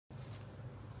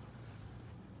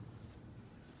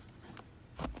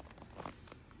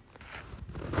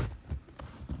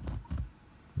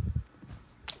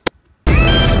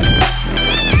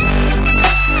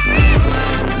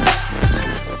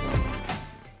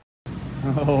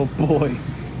Oh boy,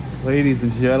 ladies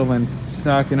and gentlemen,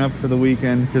 stocking up for the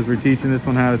weekend because we're teaching this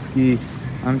one how to ski.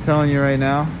 I'm telling you right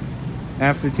now,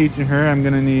 after teaching her, I'm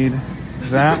gonna need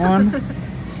that one,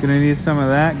 gonna need some of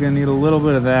that, gonna need a little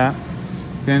bit of that,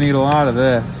 gonna need a lot of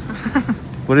this.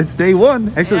 But it's day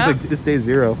one. Actually, yep. It's day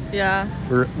 0. Yeah.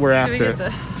 We're after we it.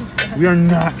 get this instead? We are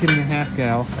not getting a half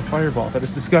gal a fireball. That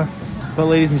is disgusting. But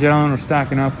ladies and gentlemen, we're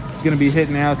stocking up. Gonna be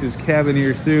hitting Alex's cabin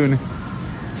here soon.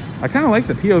 I kind of like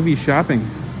the POV shopping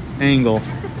angle.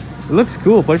 It looks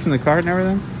cool, pushing the cart and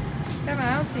everything. Yeah, but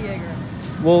I don't see Jaeger.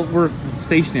 Well, we're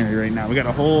stationary right now. We got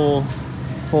a whole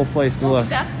place to look.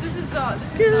 This is the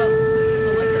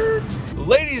liquor.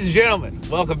 Ladies and gentlemen,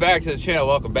 welcome back to the channel.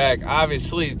 Welcome back,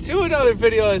 obviously, to another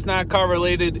video that's not car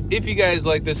related. If you guys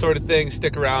like this sort of thing,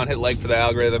 stick around, hit like for the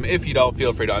algorithm. If you don't,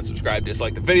 feel free to unsubscribe,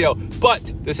 dislike the video.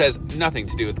 But this has nothing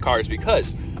to do with cars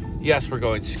because, yes, we're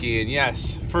going skiing.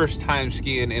 Yes, first time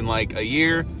skiing in like a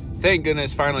year. Thank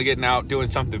goodness, finally getting out, doing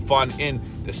something fun in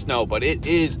the snow. But it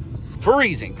is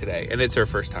freezing today, and it's her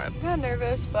first time. I'm kind of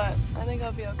nervous, but I think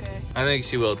I'll be okay. I think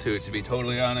she will too, to be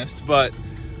totally honest. But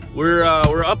we're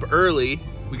up early.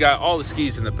 We got all the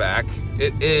skis in the back.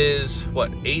 It is what,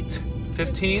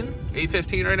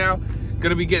 8:15 right now.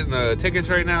 Gonna be getting the tickets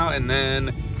right now and then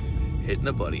hitting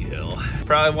the bunny hill.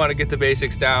 Probably want to get the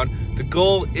basics down. The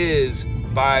goal is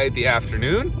by the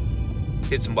afternoon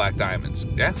hit some black diamonds.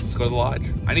 Yeah, let's go to the lodge.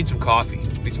 I need some coffee.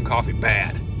 I need some coffee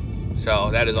bad.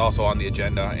 So that is also on the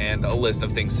agenda and a list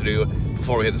of things to do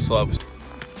before we hit the slopes.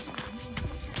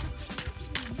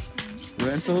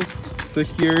 Rentals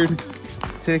secured,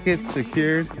 tickets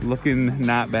secured. Looking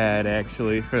not bad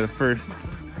actually for the first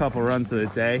couple runs of the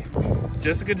day.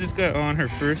 Jessica just got on her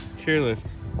first chairlift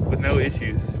with no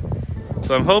issues.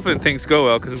 So I'm hoping things go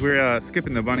well because we're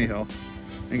skipping the bunny hill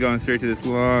and going straight to this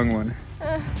long one.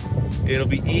 It'll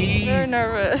be easy. Very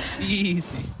nervous.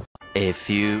 Easy. A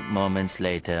few moments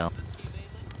later.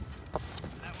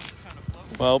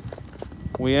 Well,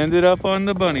 we ended up on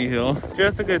the bunny hill.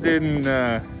 Jessica didn't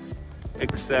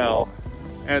excel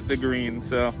at the green,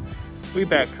 so we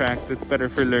backtracked. It's better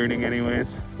for learning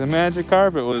anyways. The magic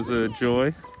carpet was a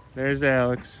joy. There's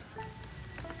Alex.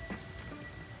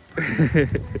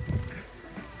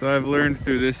 So I've learned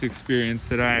through this experience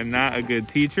that I am not a good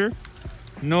teacher,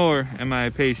 nor am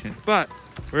I patient, but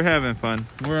we're having fun.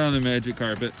 We're on the magic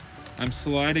carpet. I'm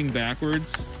sliding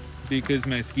backwards because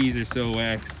my skis are so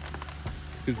waxed.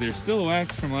 Because they're still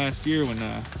waxed from last year when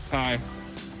Kai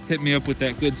hit me up with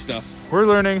that good stuff. We're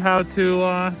learning how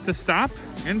to stop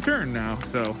and turn now,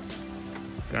 so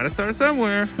gotta start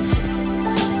somewhere.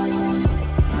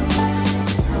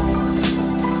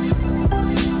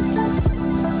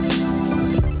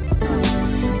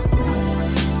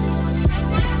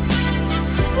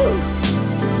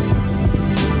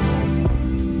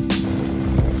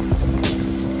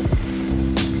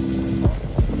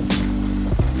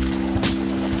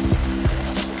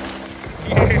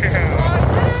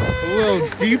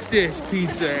 Deep dish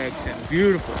pizza action.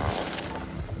 Beautiful.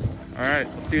 All right,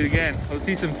 let's do it again. Let's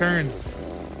see some turns.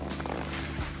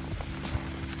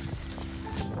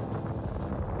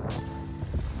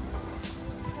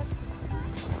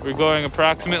 We're going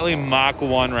approximately Mach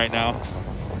 1 right now.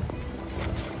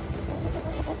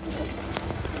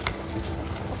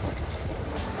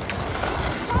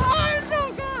 Oh, I'm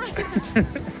so good.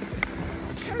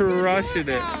 Crushing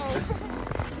it.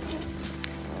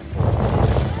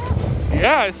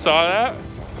 Yeah, I saw that.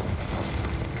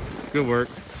 Good work.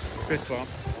 Fist bump.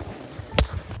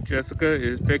 Jessica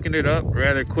is picking it up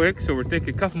rather quick, so we're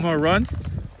thinking a couple more runs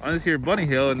on this here bunny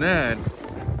hill and then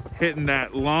hitting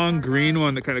that long green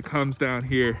one that kind of comes down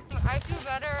here. I feel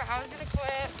better. I was gonna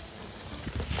quit.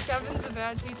 Kevin's a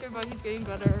bad teacher, but he's getting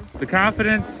better. The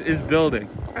confidence is building,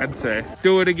 I'd say.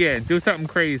 Do it again. Do something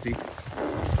crazy.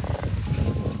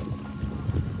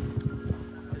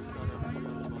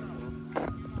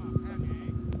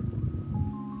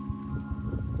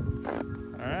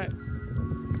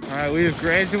 All right, we have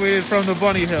graduated from the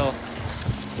bunny hill.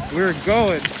 We're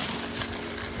going,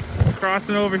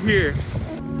 crossing over here.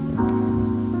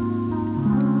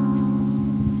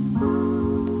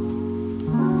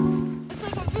 It's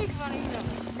like a big bunny hill.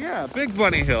 Yeah, big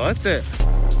bunny hill, that's it.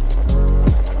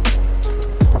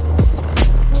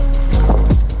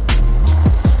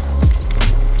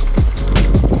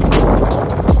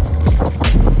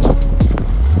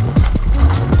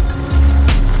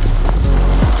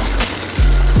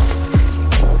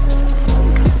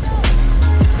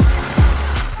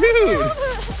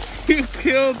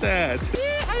 That.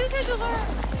 Yeah, I just had to learn.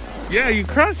 Yeah, you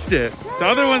crushed it. The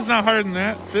other one's not harder than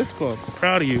that. Fist bump.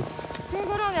 Proud of you. Can we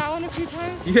go down that one a few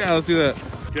times? Yeah, let's do that.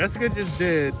 Jessica just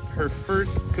did her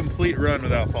first complete run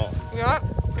without fault. Yep.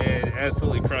 And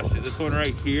absolutely crushed it. This one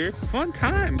right here, fun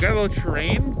time. Got a little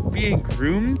terrain, being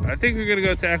groomed. I think we're gonna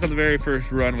go tackle the very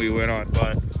first run we went on,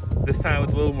 but this time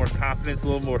with a little more confidence, a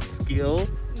little more skill.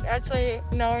 Actually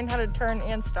knowing how to turn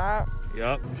and stop.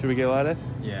 Yep. Should we get lettuce?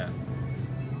 Yeah.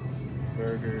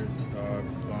 Burgers,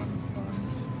 dogs,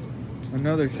 buns.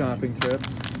 Another shopping trip.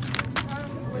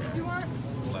 What did you want?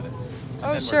 Lettuce.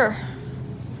 Oh, sure.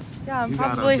 Yeah, You I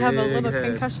got a probably have a big little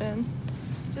head. concussion.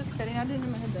 Just kidding, I didn't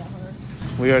hit my head that hard.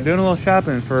 We are doing a little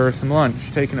shopping for some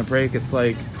lunch. Taking a break. It's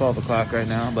like 12 o'clock right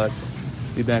now, but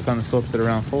be back on the slopes at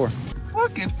around 4.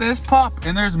 Look at this pup.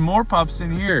 And there's more pups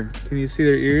in here. Can you see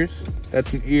their ears?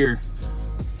 That's an ear.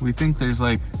 We think there's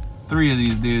like 3 of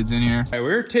these dudes in here. All right,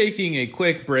 we're taking a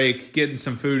quick break, getting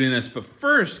some food in us. But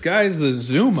first, guys, the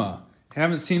Zuma.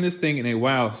 Haven't seen this thing in a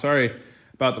while. Sorry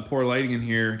about the poor lighting in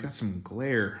here. Got some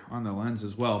glare on the lens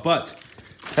as well. But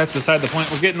that's beside the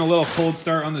point. We're getting a little cold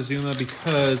start on the Zuma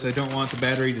because I don't want the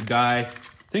battery to die.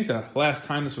 I think the last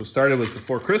time this was started was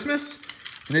before Christmas.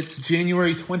 And it's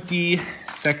January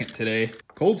 22nd today.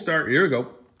 Cold start, here we go.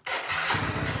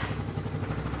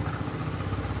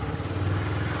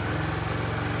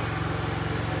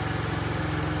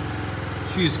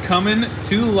 She's coming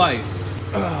to life.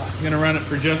 I'm gonna run it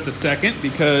for just a second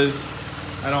because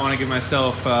I don't want to give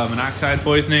myself monoxide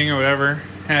poisoning or whatever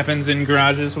happens in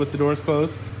garages with the doors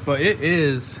closed. But it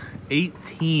is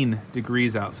 18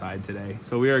 degrees outside today.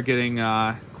 So we are getting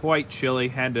quite chilly.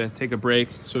 Had to take a break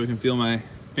so we can feel my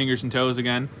fingers and toes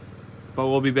again. But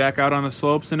we'll be back out on the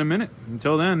slopes in a minute.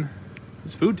 Until then,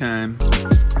 it's food time. I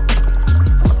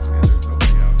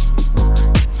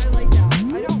like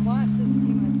that. I don't want to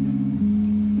ski my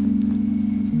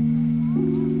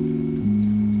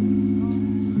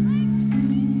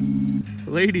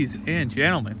Ladies and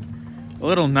gentlemen, a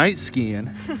little night skiing.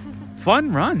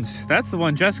 Fun runs. That's the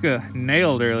one Jessica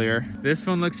nailed earlier. This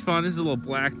one looks fun. This is a little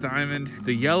black diamond.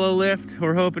 The yellow lift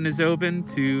we're hoping is open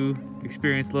to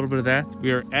experience a little bit of that.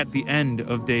 We are at the end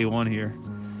of day 1 here.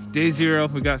 Day 0,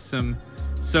 we got some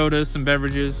sodas, some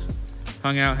beverages,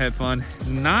 hung out, had fun.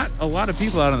 Not a lot of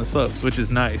people out on the slopes, which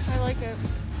is nice. I like it.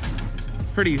 It's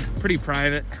pretty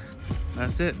private.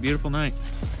 That's it. Beautiful night.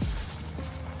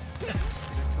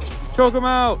 Choke them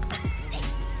out.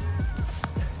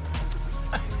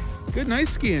 Good night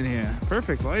skiing here.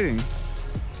 Perfect lighting.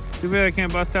 Too bad I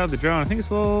can't bust out the drone. I think it's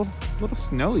a little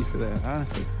snowy for that,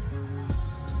 honestly.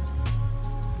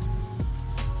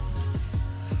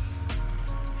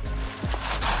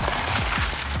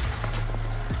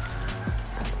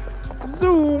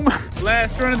 Zoom.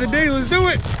 Last run of the day. Let's do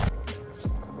it.